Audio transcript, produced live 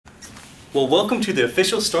Well, welcome to the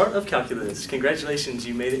official start of calculus. Congratulations,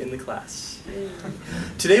 you made it in the class.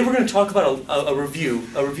 Today we're going to talk about a review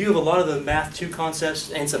of a lot of the Math 2 concepts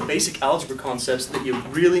and some basic algebra concepts that you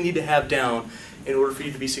really need to have down in order for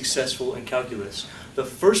you to be successful in calculus. The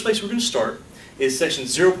first place we're going to start is section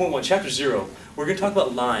 0.1, chapter 0. We're going to talk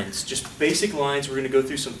about lines, just basic lines. We're going to go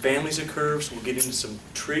through some families of curves. We'll get into some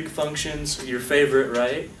trig functions, your favorite,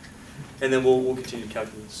 right? And then we'll continue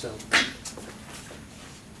calculus. So.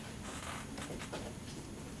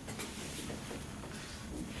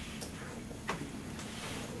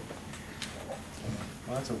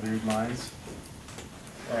 Well, that's a weird lines.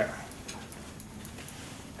 There.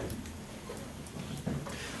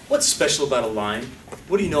 What's special about a line?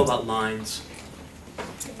 What do you know about lines?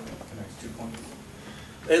 Connects 2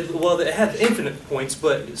 points. Well, they have infinite points,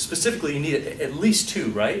 but specifically you need at least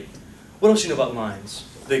 2, right? What else do you know about lines?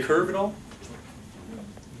 Do they curve at all?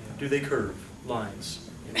 Do they curve? Lines.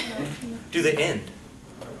 Do they end?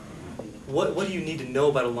 What do you need to know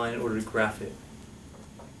about a line in order to graph it?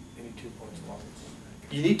 You need 2 points long.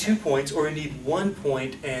 You need 2 points, or you need 1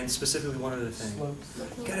 point, and specifically one other thing.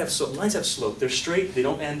 You gotta have slope. Lines have slope. They're straight. They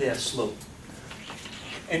don't end. They have slope.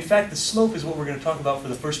 In fact, the slope is what we're going to talk about for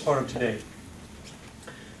the first part of today.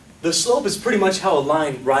 The slope is pretty much how a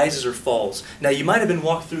line rises or falls. Now, you might have been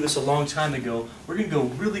walked through this a long time ago. We're going to go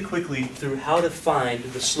really quickly through how to find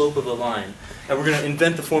the slope of a line, and we're going to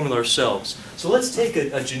invent the formula ourselves. So let's take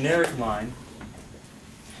a generic line.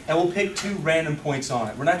 And we'll pick 2 random points on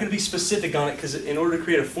it. We're not going to be specific on it because in order to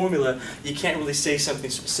create a formula, you can't really say something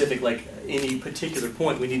specific like any particular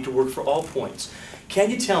point. We need to work for all points. Can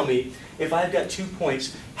you tell me, if I've got 2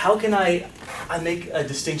 points, how can I make a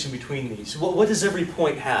distinction between these? What does every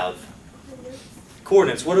point have?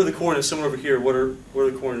 Coordinates. What are the coordinates? Somewhere over here, what are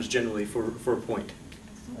the coordinates generally for a point?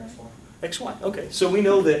 X1. XY. Okay, so we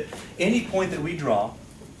know that any point that we draw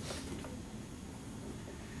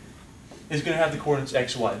is going to have the coordinates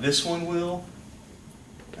xy. This one will,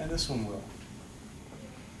 and this one will.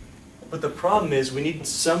 But the problem is we need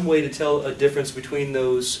some way to tell a difference between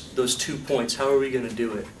those 2 points. How are we going to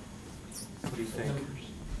do it? What do you think?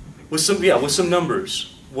 With some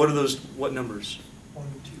numbers. What are those? What numbers? 1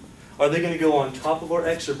 and 2. Are they going to go on top of our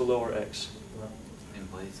x or below our x? In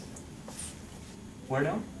place. Where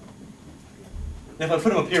now? If I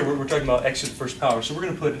put them up here, we're talking about x to the first power. So we're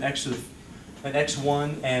going to put an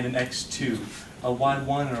x1 and an x2, a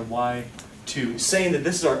y1 and a y2, saying that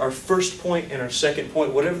this is our first point and our second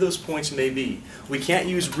point, whatever those points may be. We can't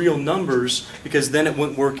use real numbers because then it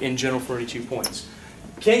wouldn't work in general for any 2 points.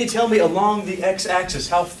 Can you tell me along the x-axis,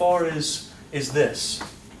 how far is this?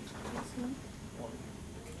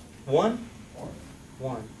 1?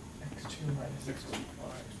 1. X2 minus X1.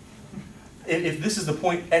 If this is the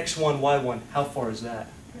point x1, y1, how far is that?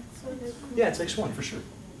 Yeah, it's x1 for sure.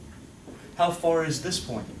 How far is this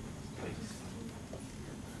point?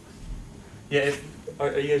 Yeah,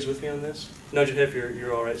 are you guys with me on this? Nudge your head if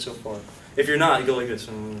you're all right so far. If you're not, you go like this.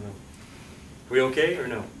 Are we okay or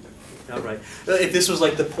no? All right. If this was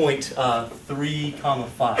like the point 3,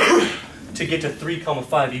 5, to get to 3,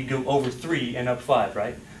 5, you'd go over 3 and up 5,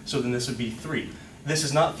 right? So then this would be 3. This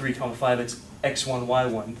is not 3, 5, it's x1,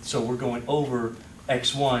 y1. So we're going over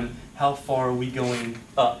x1. How far are we going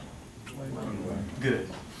up? Good.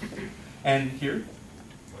 And here?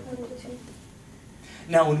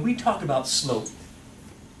 Now, when we talk about slope,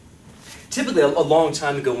 typically a long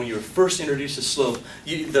time ago when you were first introduced to slope,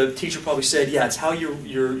 the teacher probably said, yeah, it's how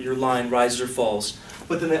your line rises or falls.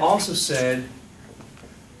 But then they also said,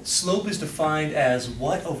 slope is defined as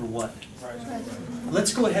what over what? Rise.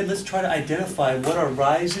 Let's go ahead, let's try to identify what our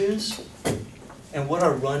rise is and what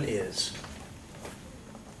our run is.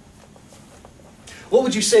 What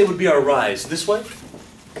would you say would be our rise? This way?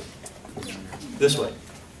 This way.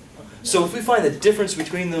 So if we find the difference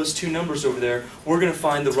between those 2 numbers over there, we're going to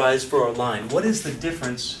find the rise for our line. What is the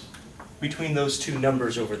difference between those 2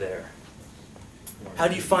 numbers over there? How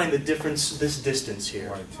do you find the difference, this distance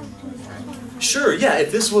here? Sure, yeah,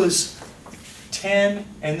 if this was 10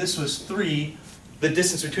 and this was 3, the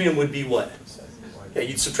distance between them would be what? Yeah,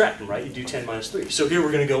 you'd subtract them, right? You do 10 minus 3. So here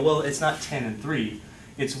we're going to go, well, it's not 10 and 3.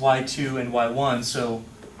 It's y2 and y1, so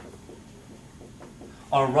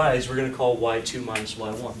our rise we're going to call y2 minus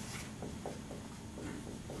y1.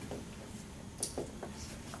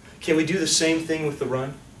 Can we do the same thing with the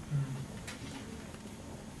run?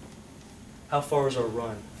 How far is our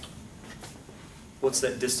run? What's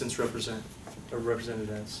that distance represented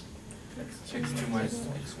as? X2 minus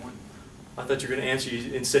X1. I thought you were going to answer,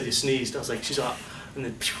 instead you sneezed. I was like, she's off. And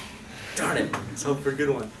then, darn it, let's hope for a good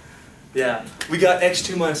one. Yeah, we got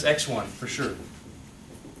x2 minus x1 for sure.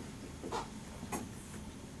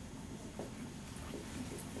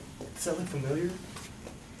 Does that look familiar?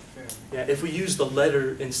 Yeah, if we use the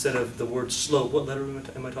letter instead of the word slope, what letter am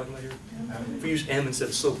I talking about here? If we use M instead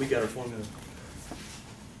of slope, we got our formula.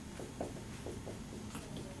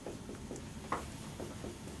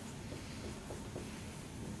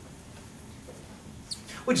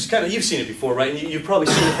 Which is kind of, you've seen it before, right? And you've probably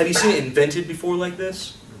seen it. Have you seen it invented before like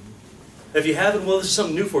this? If you haven't, well, this is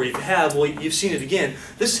something new for you. If you have, well, you've seen it again.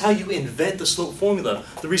 This is how you invent the slope formula.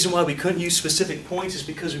 The reason why we couldn't use specific points is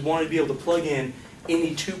because we wanted to be able to plug in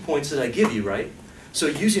any 2 points that I give you, right? So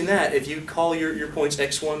using that, if you call your points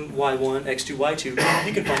x1, y1, x2, y2,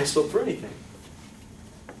 you can find the slope for anything.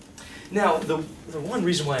 Now, the one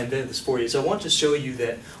reason why I invented this for you is I want to show you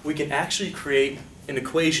that we can actually create an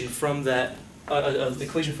equation from that, an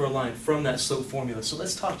equation for a line from that slope formula. So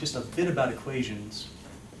let's talk just a bit about equations.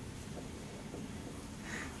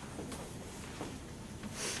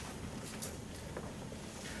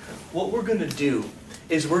 What we're going to do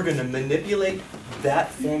is we're going to manipulate that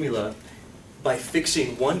formula by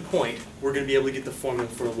fixing one point. We're going to be able to get the formula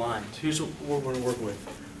for a line. So here's what we're going to work with.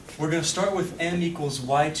 We're going to start with m equals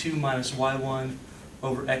y2 minus y1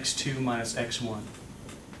 over x2 minus x1.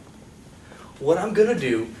 What I'm going to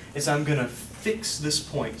do is I'm going to fix this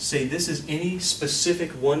point. Say this is any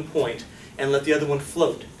specific one point and let the other one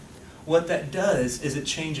float. What that does is it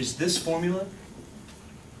changes this formula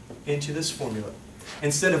into this formula.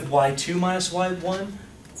 Instead of y2 minus y1,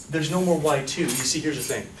 there's no more y2. You see, here's the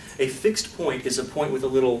thing. A fixed point is a point with a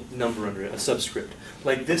little number under it, a subscript.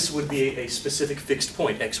 Like this would be a specific fixed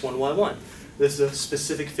point, x1, y1. This is a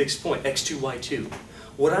specific fixed point, x2, y2.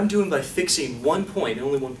 What I'm doing by fixing one point, and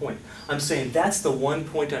only one point, I'm saying that's the one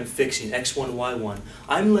point I'm fixing, x1, y1.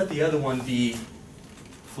 I'm going to let the other one be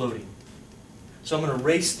floating. So I'm going to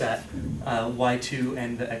erase that y2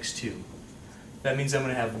 and the x2. That means I'm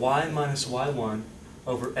going to have y minus y1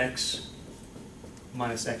 over x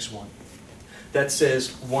minus x1. That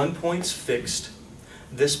says one point's fixed.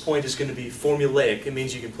 This point is going to be formulaic. It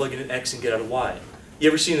means you can plug in an x and get out a y. You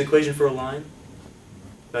ever seen an equation for a line?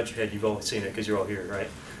 Not your head, you've always seen it because you're all here, right?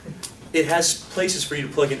 It has places for you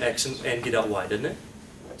to plug in x and get out y, doesn't it?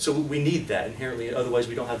 So we need that inherently, otherwise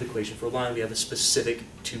we don't have the equation for a line. We have a specific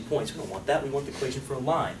 2 points. We don't want that, we want the equation for a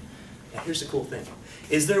line. Now here's the cool thing.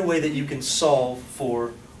 Is there a way that you can solve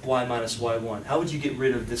for y minus y1? How would you get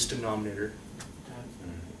rid of this denominator?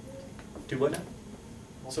 Do what now?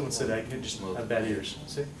 Someone said I could just have bad ears.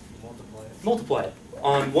 See? Multiply it. Multiply it.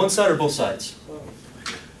 On one side or both sides?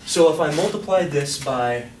 So if I multiply this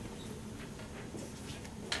by...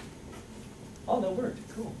 Oh, that worked.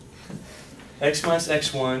 Cool. X minus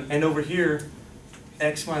x1, and over here,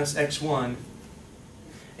 x minus x1.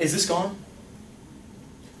 Is this gone?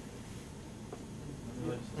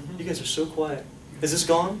 You guys are so quiet. Is this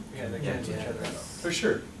gone? Yeah, they cancel each other out. For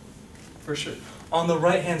sure. For sure. On the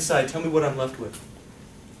right-hand side, tell me what I'm left with.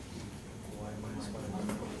 Y minus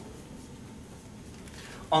y1.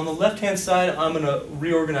 On the left-hand side, I'm going to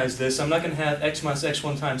reorganize this. I'm not going to have x minus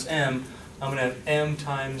x1 times m. I'm going to have m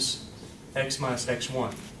times x minus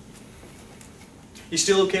x1. You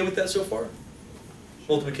still okay with that so far?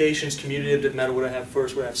 Multiplication's commutative, doesn't matter what I have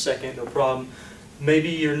first, what I have second, no problem. Maybe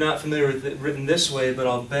you're not familiar with it written this way, but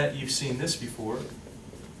I'll bet you've seen this before.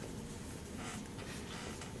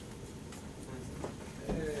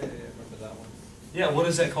 Hey, I remember that one. Yeah, what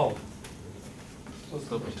is that called?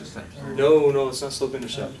 Slope intercept. No, it's not slope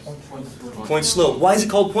intercept. Point slope. Why is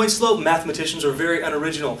it called point slope? Mathematicians are very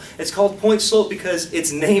unoriginal. It's called point slope because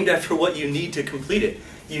it's named after what you need to complete it.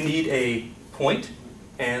 You need a point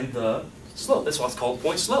and the slope. That's why it's called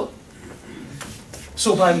point slope.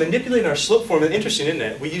 So by manipulating our slope formula, interesting, isn't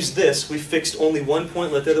it? We used this, we fixed only one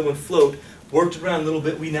point, let the other one float, worked around a little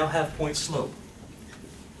bit, we now have point slope.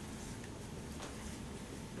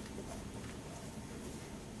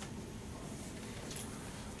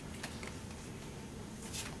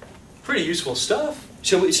 Pretty useful stuff.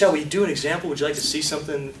 Shall we do an example? Would you like to see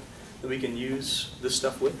something that we can use this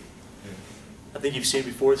stuff with? I think you've seen it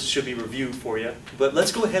before. This should be reviewed for you. But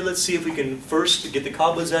let's go ahead. Let's see if we can first get the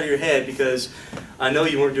cobwebs out of your head, because I know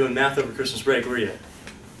you weren't doing math over Christmas break, were you?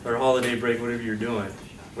 Or holiday break, whatever you're doing.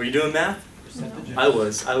 Were you doing math? Percentages.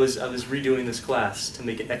 I was redoing this class to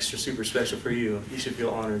make it extra super special for you. You should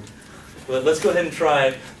feel honored. But let's go ahead and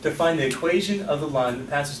try to find the equation of the line that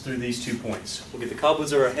passes through these 2 points. We'll get the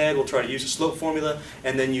cobwebs over our head. We'll try to use the slope formula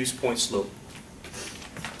and then use point slope.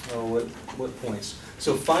 Oh, what points?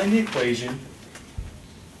 So find the equation.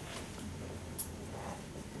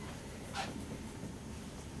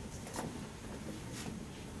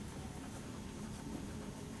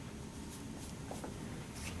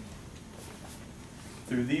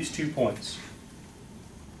 Through these 2 points.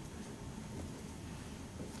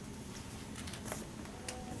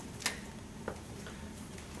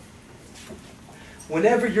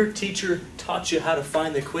 Whenever your teacher taught you how to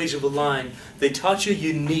find the equation of a line, they taught you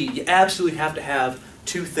you absolutely have to have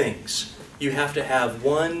two things. You have to have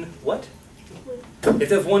one, what? You have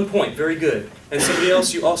to have 1 point, very good. And somebody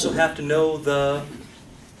else, you also have to know the,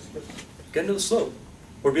 got to know the slope,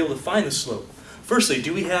 or be able to find the slope. Firstly,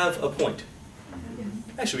 do we have a point?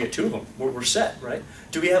 Actually, we have two of them. We're set, right?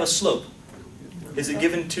 Do we have a slope? Is it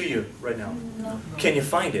given to you right now? No. Can you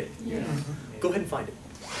find it? Yeah. Go ahead and find it.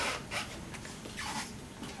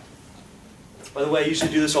 By the way, I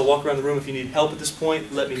usually do this. I'll walk around the room. If you need help at this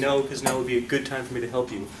point, let me know, because now would be a good time for me to help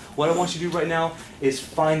you. What I want you to do right now is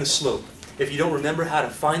find the slope. If you don't remember how to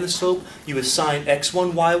find the slope, you assign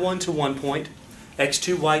x1, y1 to 1 point,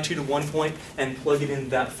 x2, y2 to 1 point, and plug it in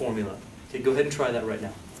that formula. Okay, go ahead and try that right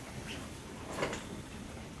now.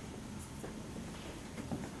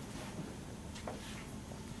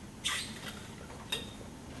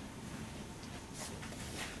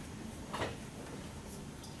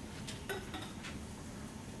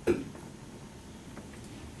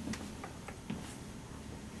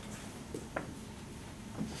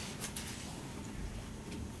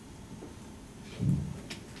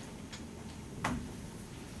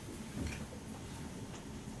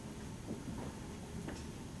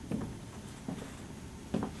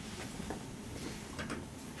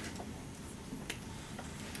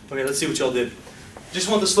 Okay, let's see what y'all did. Just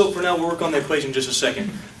want the slope for now. We'll work on the equation in just a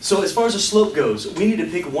second. So as far as the slope goes, we need to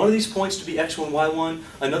pick one of these points to be x1, y1,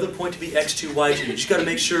 another point to be x2, y2. You just got to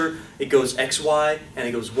make sure it goes xy, and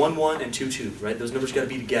it goes 1, 1, and 2, 2, right? Those numbers got to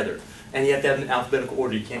be together. And you have to have an alphabetical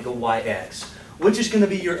order. You can't go yx. Which is going to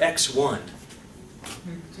be your x1?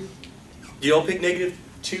 Do you all pick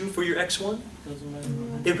 -2 for your x1? Doesn't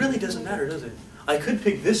matter. It really doesn't matter, does it? I could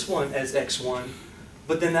pick this one as x1,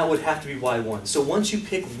 but then that would have to be y1. So once you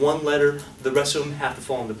pick one letter, the rest of them have to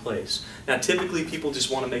fall into place. Now typically people just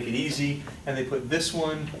want to make it easy, and they put this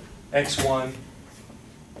one, x1,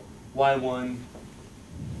 y1,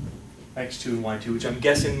 x2, and y2, which I'm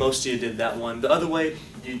guessing most of you did that one. The other way,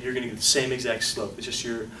 you're going to get the same exact slope. It's just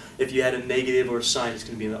if you had a negative or a sign, it's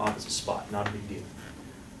going to be in the opposite spot. Not a big deal.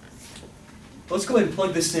 Let's go ahead and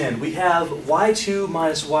plug this in. We have y2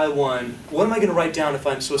 minus y1. What am I going to write down if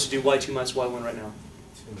I'm supposed to do y2 minus y1 right now?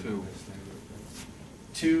 2.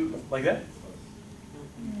 2, like that?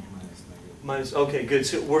 Minus, okay, good.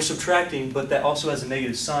 So we're subtracting, but that also has a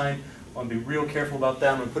negative sign. I want to be real careful about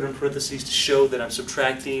that. I'm going to put it in parentheses to show that I'm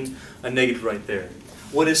subtracting a negative right there.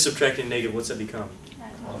 What is subtracting a negative? What's that become?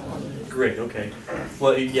 Great, okay.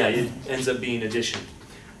 Well, yeah, it ends up being addition.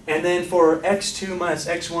 And then for x2 minus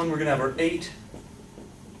x1, we're going to have our 8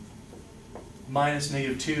 minus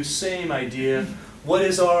 -2. Same idea. What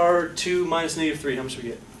is our 2 minus -3? How much do we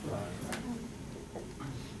get?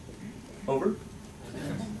 Over?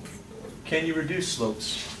 Can you reduce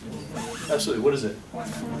slopes? Absolutely. What is it?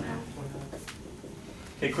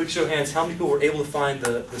 Okay, quick show of hands. How many people were able to find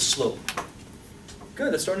the slope?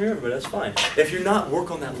 Good, that's starting to everybody. That's fine. If you're not,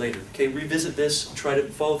 work on that later. Okay, revisit this. Try to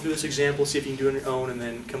follow through this example. See if you can do it on your own, and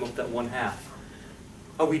then come up with that 1/2.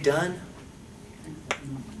 Are we done?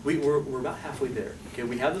 We're about halfway there. Okay,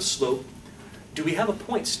 we have the slope. Do we have a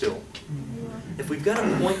point still? If we've got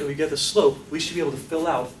a point and we've got the slope, we should be able to fill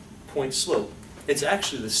out point slope. It's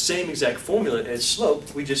actually the same exact formula as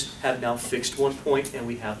slope. We just have now fixed one point and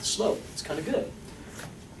we have the slope. It's kind of good.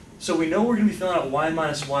 So we know we're going to be filling out y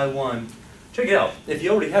minus y1. Check it out. If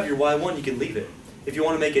you already have your y1, you can leave it. If you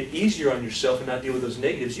want to make it easier on yourself and not deal with those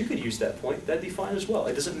negatives, you could use that point. That'd be fine as well.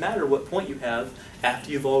 It doesn't matter what point you have after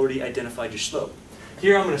you've already identified your slope.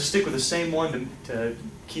 Here I'm going to stick with the same one to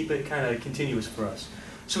keep it kind of continuous for us.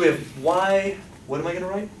 So we have y, what am I going to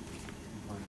write?